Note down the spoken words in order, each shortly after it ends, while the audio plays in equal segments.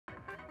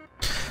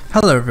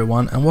Hello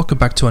everyone and welcome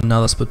back to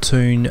another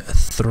Splatoon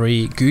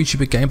 3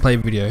 YouTuber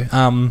gameplay video.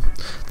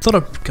 Thought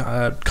I'd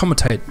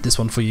commentate this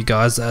one for you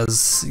guys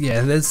as,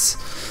 yeah, there's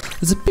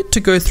a bit to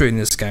go through in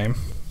this game.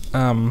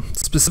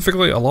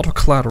 Specifically a lot of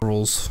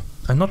collaterals,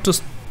 and not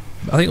just,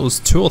 I think it was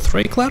 2 or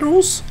 3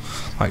 collaterals,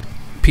 like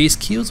peace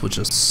kills, which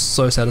is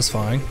so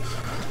satisfying.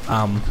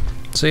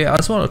 So yeah, I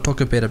just want to talk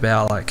a bit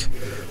about like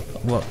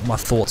what my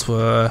thoughts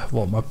were,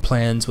 what my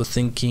plans were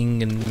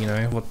thinking, and you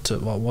know what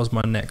was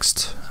my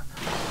next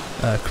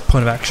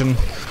point of action.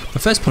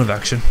 My first point of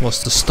action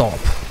was to stop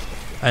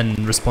and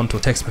respond to a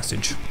text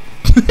message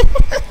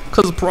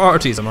because of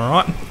priorities, am I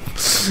right?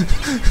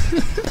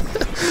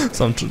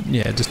 So I'm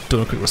just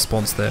doing a quick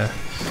response there,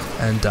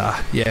 and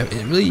yeah,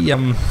 it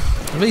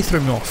really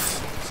threw me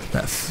off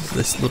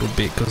this little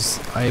bit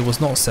because I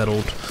was not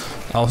settled.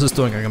 I was just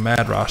doing like a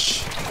mad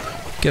rush,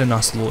 get a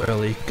nice little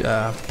early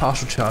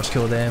partial charge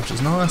kill there, which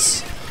is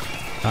nice,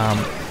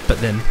 but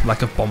then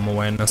lack of bomb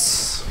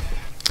awareness.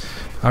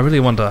 I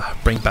really want to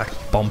bring back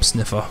Bomb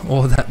Sniffer,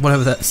 or that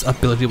whatever that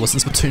ability was in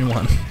Splatoon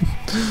 1.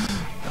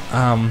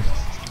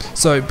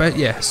 But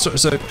yeah,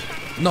 so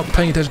not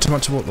paying attention too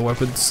much to what the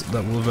weapons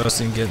that we're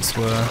versing against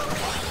were.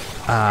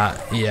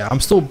 Yeah, I'm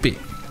still a bit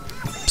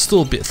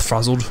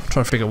frazzled,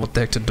 trying to figure out what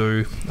the heck to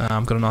do.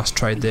 Got a nice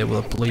trade there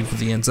with, I believe, with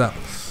the ends up.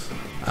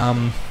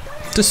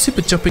 Just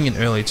super jumping in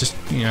early, just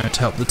to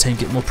help the team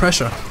get more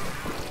pressure.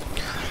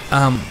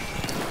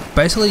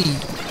 Basically,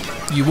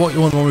 what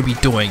you want to be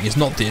doing is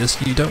not this.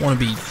 You don't want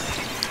to be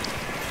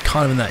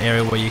kind of in that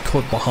area where you're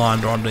caught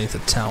behind or underneath the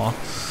tower.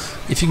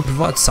 If you can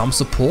provide some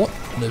support,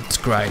 that's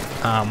great.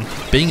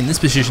 Being in this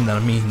position that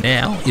I'm in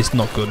now is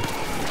not good.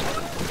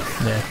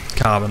 Yeah,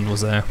 Carbon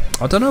was there.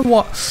 I don't know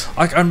what.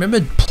 I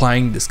remember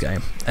playing this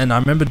game, and I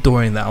remember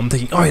doing that. I'm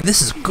thinking, oh,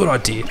 this is a good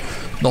idea.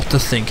 Not to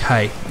think,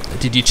 hey,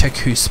 did you check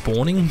who's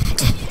spawning?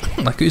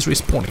 Like, who's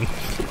respawning?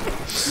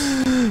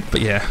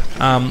 But yeah,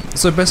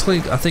 so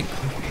basically, I think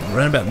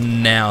around about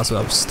now is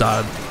where I've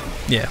started.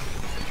 Yeah,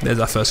 there's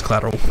our first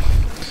collateral,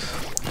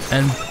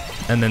 and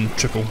then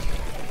triple.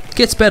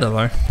 Gets better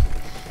though.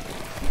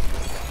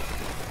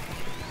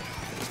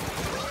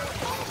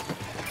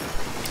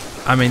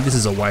 I mean, this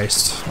is a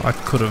waste. I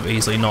could have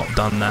easily not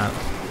done that,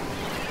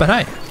 but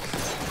hey,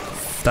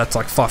 that's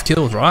like 5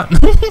 kills, right?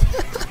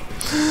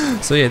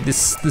 So yeah,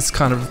 this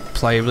kind of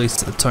play really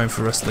set the tone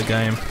for the rest of the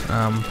game.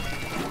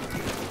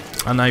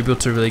 Unable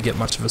to really get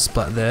much of a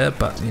splat there,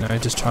 but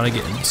just trying to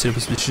get in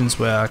suitable positions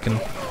where I can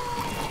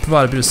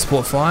provide a bit of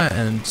support fire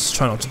and just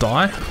try not to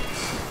die.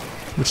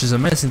 Which is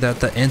amazing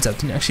that ends up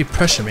didn't actually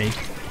pressure me,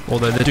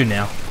 although they do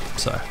now.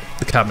 So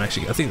the Carbon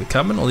actually, I think the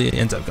Carbon or the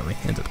ends up got me.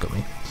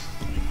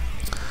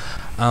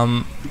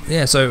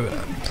 Yeah, so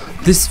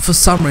this, for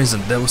some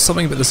reason, there was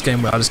something about this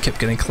game where I just kept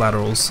getting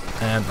collaterals,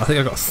 and I think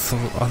I got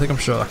I'm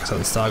sure, like I said at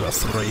the start, I got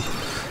 3.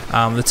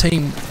 The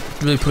team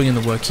really putting in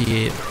the work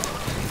here,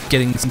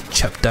 getting some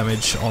chap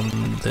damage on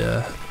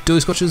the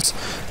dually scotches,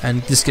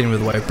 and just getting rid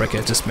of the wave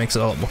breaker just makes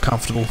it a lot more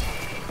comfortable.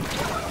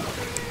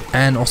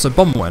 And also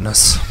bomb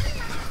awareness.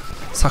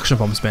 Suction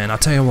bombs, man, I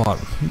tell you what.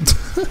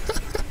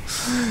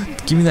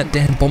 Give me that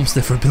damn bomb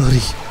sniffer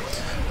ability.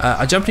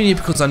 I jumped in here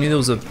because I knew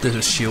there's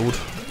a shield,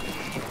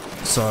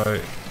 so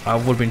I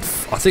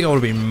think I would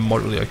have been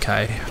moderately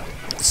okay.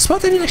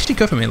 Despite they didn't actually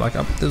go for me. Like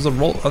there was a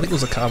roll. I think it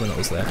was a Carbon that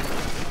was there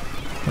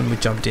when we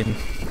jumped in.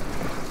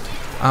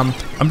 I'm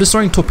just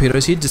throwing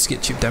torpedoes here just to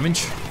get chip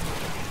damage,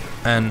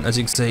 and as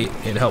you can see,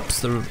 it helps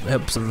the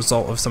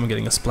result of someone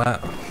getting a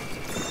splat.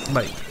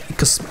 Like,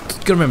 because you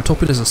gotta remember,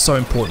 torpedoes are so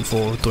important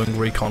for doing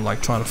recon,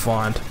 like trying to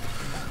find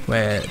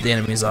where the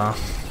enemies are.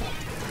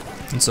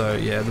 And so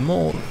yeah, the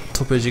more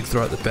torpedoes you can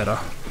throw out, the better.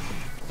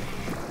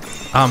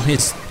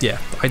 Yeah,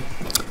 I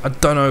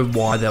don't know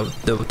why there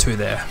were 2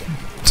 there.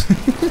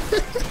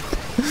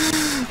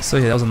 So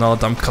yeah, that was another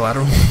dumb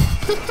collateral. A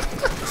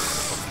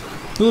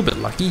little bit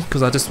lucky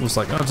because I just was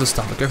like, I'll just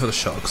start to go for the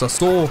shot because I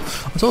saw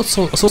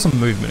some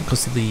movement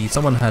because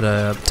someone had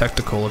a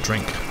tactical or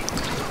drink,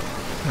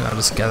 and I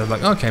just gathered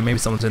like, okay, maybe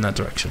someone's in that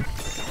direction.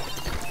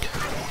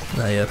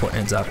 Yeah, that's what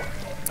ends up.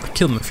 I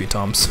killed them a few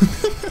times.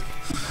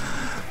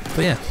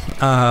 But yeah,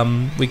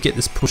 we get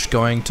this push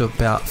going to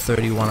about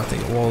 31, I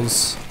think it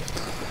was.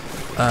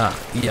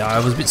 Yeah, I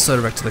was a bit so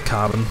direct to the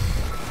Carbon.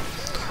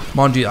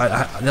 Mind you,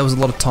 there was a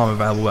lot of time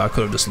available where I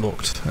could have just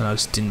looked, and I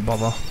just didn't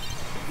bother.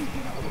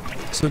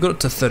 So we got it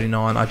to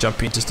 39, I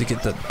jump in just to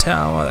get the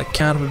tower, that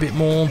count up a bit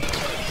more,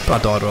 but I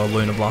died to a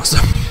Lunar Blaster.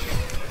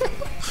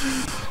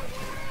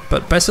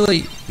 But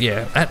basically,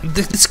 yeah,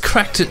 this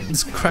cracked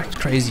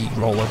crazy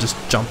roller just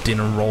jumped in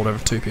and rolled over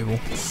 2 people.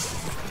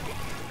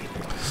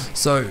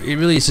 So it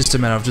really is just a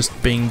matter of just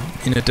being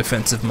in a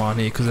defensive mind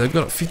here, because they've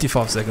got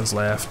 55 seconds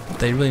left,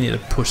 they really need to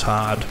push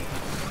hard.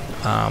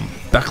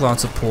 Backline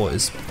support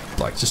is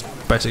like just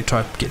basically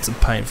try to get some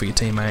pain for your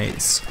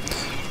teammates,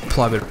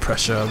 apply a bit of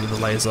pressure with the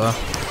laser.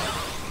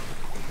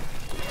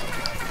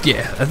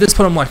 Yeah, at this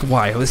point I'm like,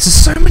 wow, there's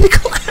just so many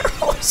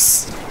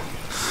collaterals.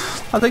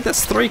 I think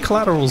that's 3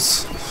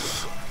 collaterals.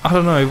 I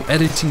don't know,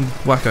 editing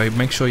wacko,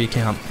 make sure you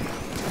count.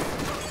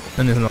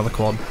 And there's another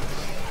quad.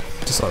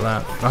 just like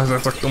that.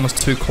 There's like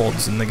almost 2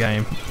 quads in the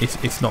game,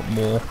 if not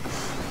more.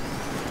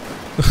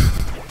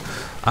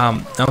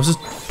 I was just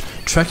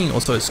tracking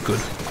also is good.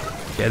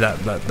 Yeah,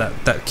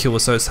 that kill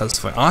was so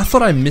satisfying. I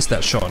thought I missed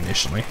that shot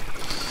initially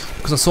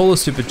because I saw the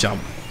super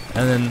jump,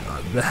 and then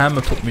the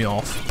hammer put me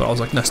off. But I was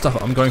like, no, stuff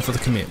it. I'm going for the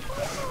commit,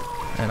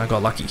 and I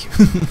got lucky.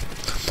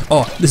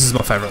 Oh, this is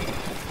my favorite.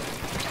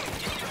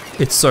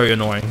 It's so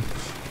annoying,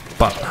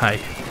 but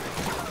hey,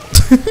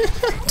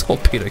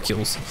 torpedo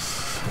kills.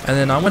 And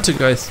then I went to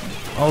go. I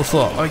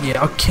thought, oh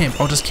yeah,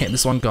 I'll just camp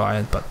this one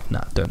guy, but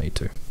nah, don't need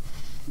to.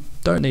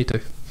 Don't need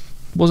to.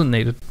 Wasn't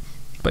needed.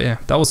 But yeah,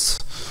 that was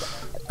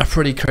a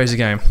pretty crazy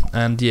game.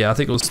 And yeah, I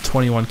think it was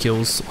 21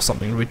 kills or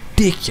something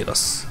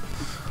ridiculous.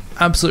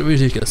 Absolutely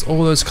ridiculous.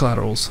 All those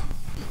collaterals.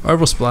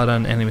 Overall splatter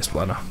and enemy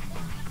splatter.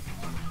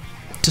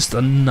 Just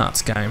a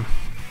nuts game.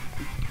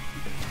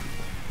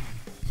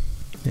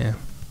 Yeah.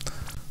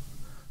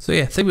 So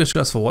yeah, thank you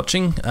guys for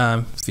watching.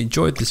 If you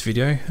enjoyed this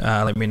video,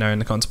 let me know in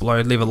the comments below.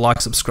 Leave a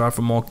like, subscribe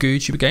for more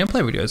YouTube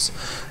gameplay videos,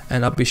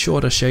 and I'll be sure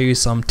to show you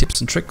some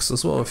tips and tricks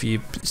as well if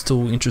you're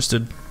still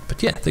interested.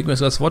 But yeah, thank you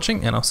guys for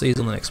watching, and I'll see you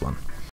on the next one.